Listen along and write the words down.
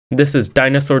This is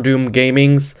DinisourDoom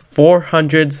Gaming's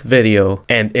 400th video,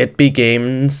 and it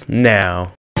begins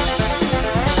now.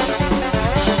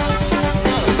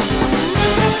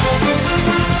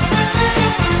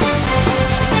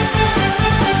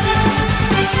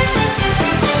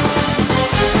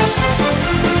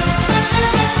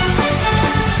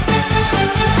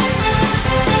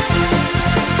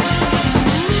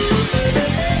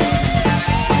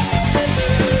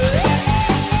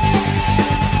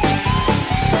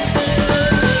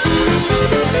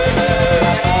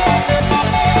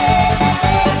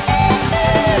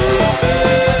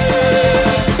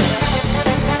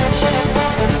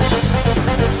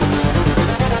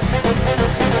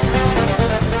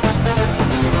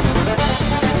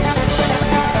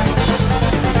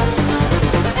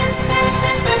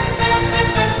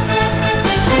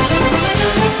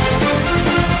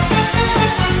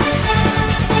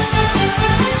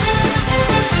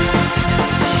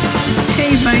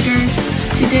 Hey biters,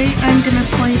 today I'm gonna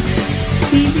play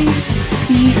PvP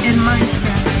in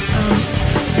Minecraft.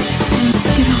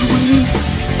 Get away.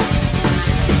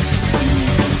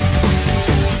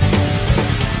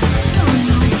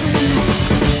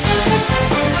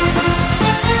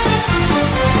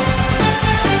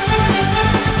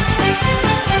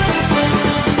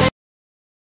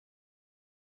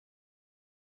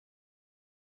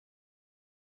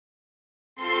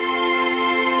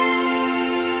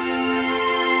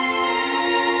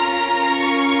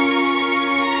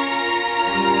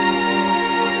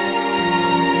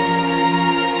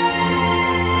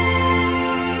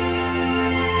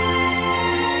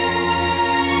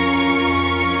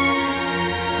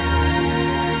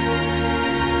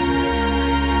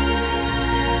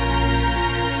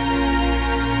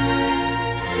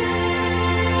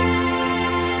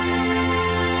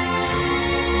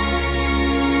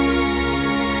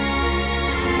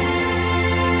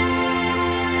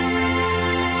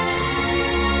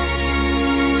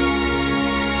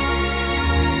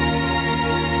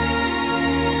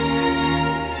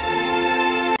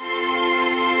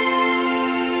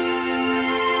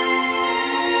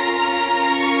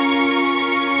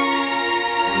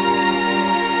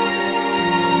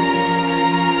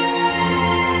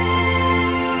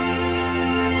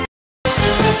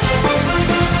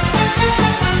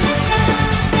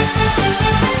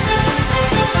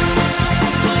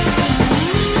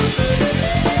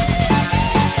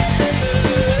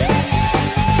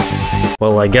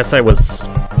 Well, I guess I was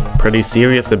pretty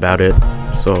serious about it,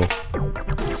 so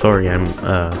sorry.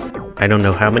 I don't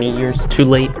know how many years too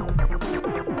late.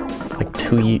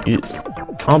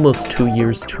 Like almost 2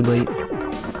 years too late.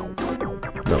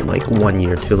 No, like 1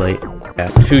 year too late. Yeah,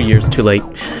 2 years too late.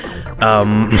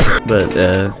 But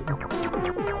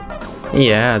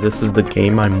yeah, this is the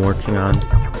game I'm working on.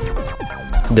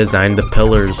 Designed the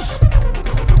pillars.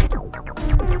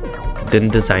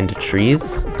 Didn't design the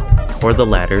trees or the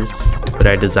ladders, but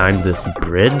I designed this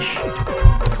bridge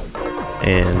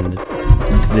and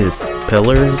these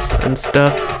pillars and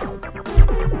stuff.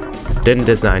 Didn't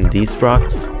design these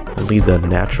rocks, only the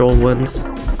natural ones.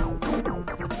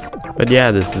 But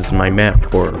yeah, this is my map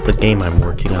for the game I'm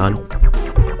working on.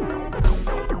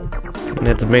 And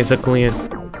that's basically it.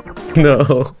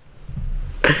 No.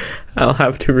 I'll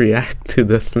have to react to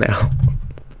this now.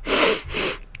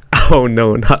 Oh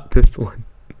no, not this one.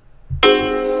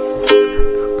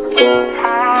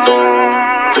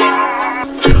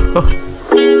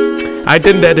 I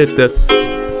didn't edit this.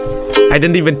 I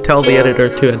didn't even tell the editor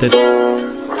to edit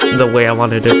the way I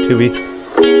wanted it to be.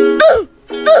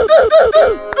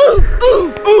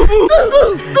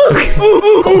 Okay.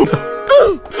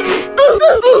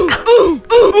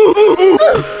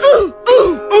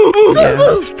 Yeah,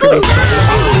 that's pretty cool.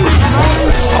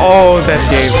 Oh, that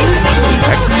game.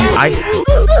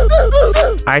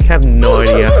 I have no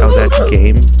idea how that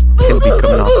game can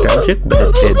become nostalgic, but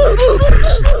it did.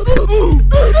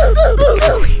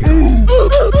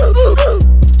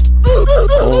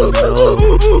 Oh no.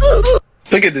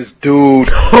 Look at this dude.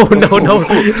 Oh no, no,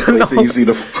 no. You see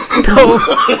the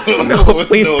no,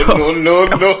 please don't. No.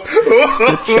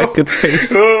 The checkered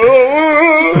face.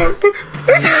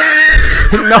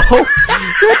 No.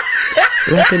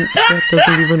 That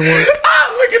doesn't even work.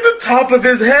 Look at the top of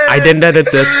his head. I didn't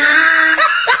edit this.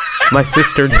 My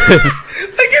sister did. Look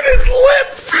at his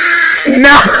lips.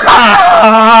 No!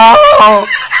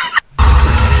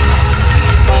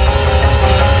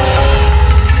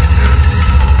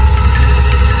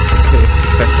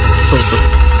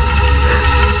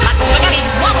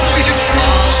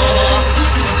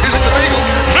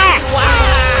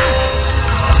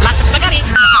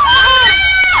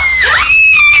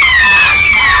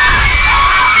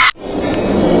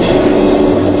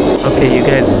 Okay, you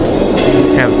guys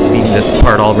have seen this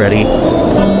part already.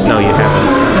 No, you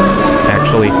haven't.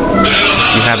 Actually,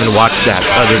 you haven't watched that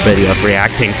other video of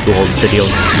reacting to old videos.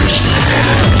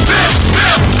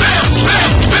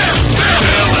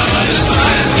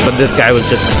 But this guy was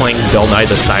just playing Bill Nye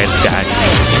the Science Guy.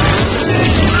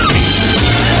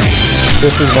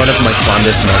 This is one of my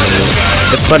fondest memories.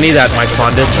 It's funny that my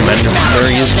fondest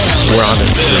memories were on the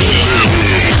screen.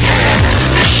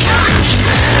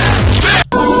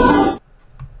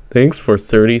 Thanks for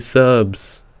 30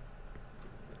 subs.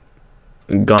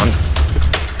 Gone.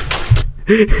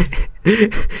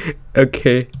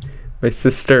 Okay, my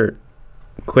sister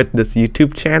quit this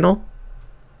YouTube channel,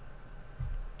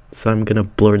 so I'm gonna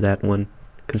blur that one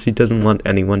because she doesn't want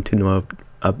anyone to know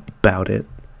about it.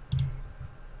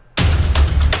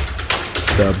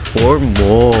 Sub for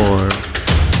more.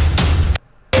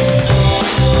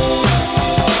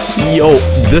 Yo,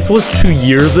 this was 2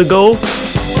 years ago?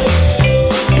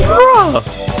 Bruh!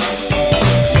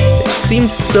 It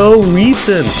seems so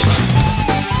recent.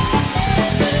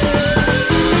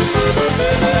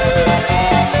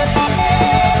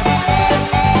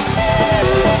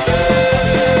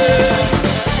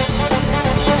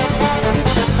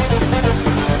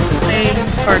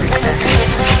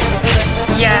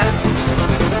 Yeah.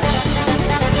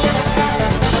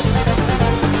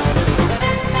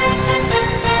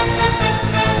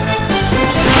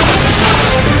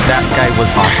 That guy was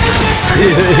awesome.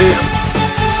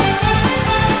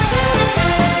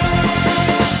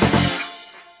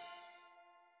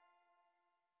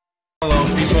 Hello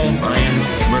people, I am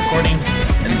recording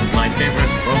in my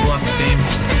favorite Roblox game,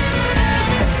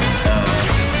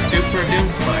 Super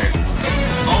Doomspire.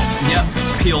 Oh, yep,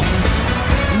 peel.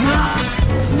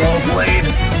 Low blade,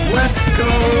 let's go!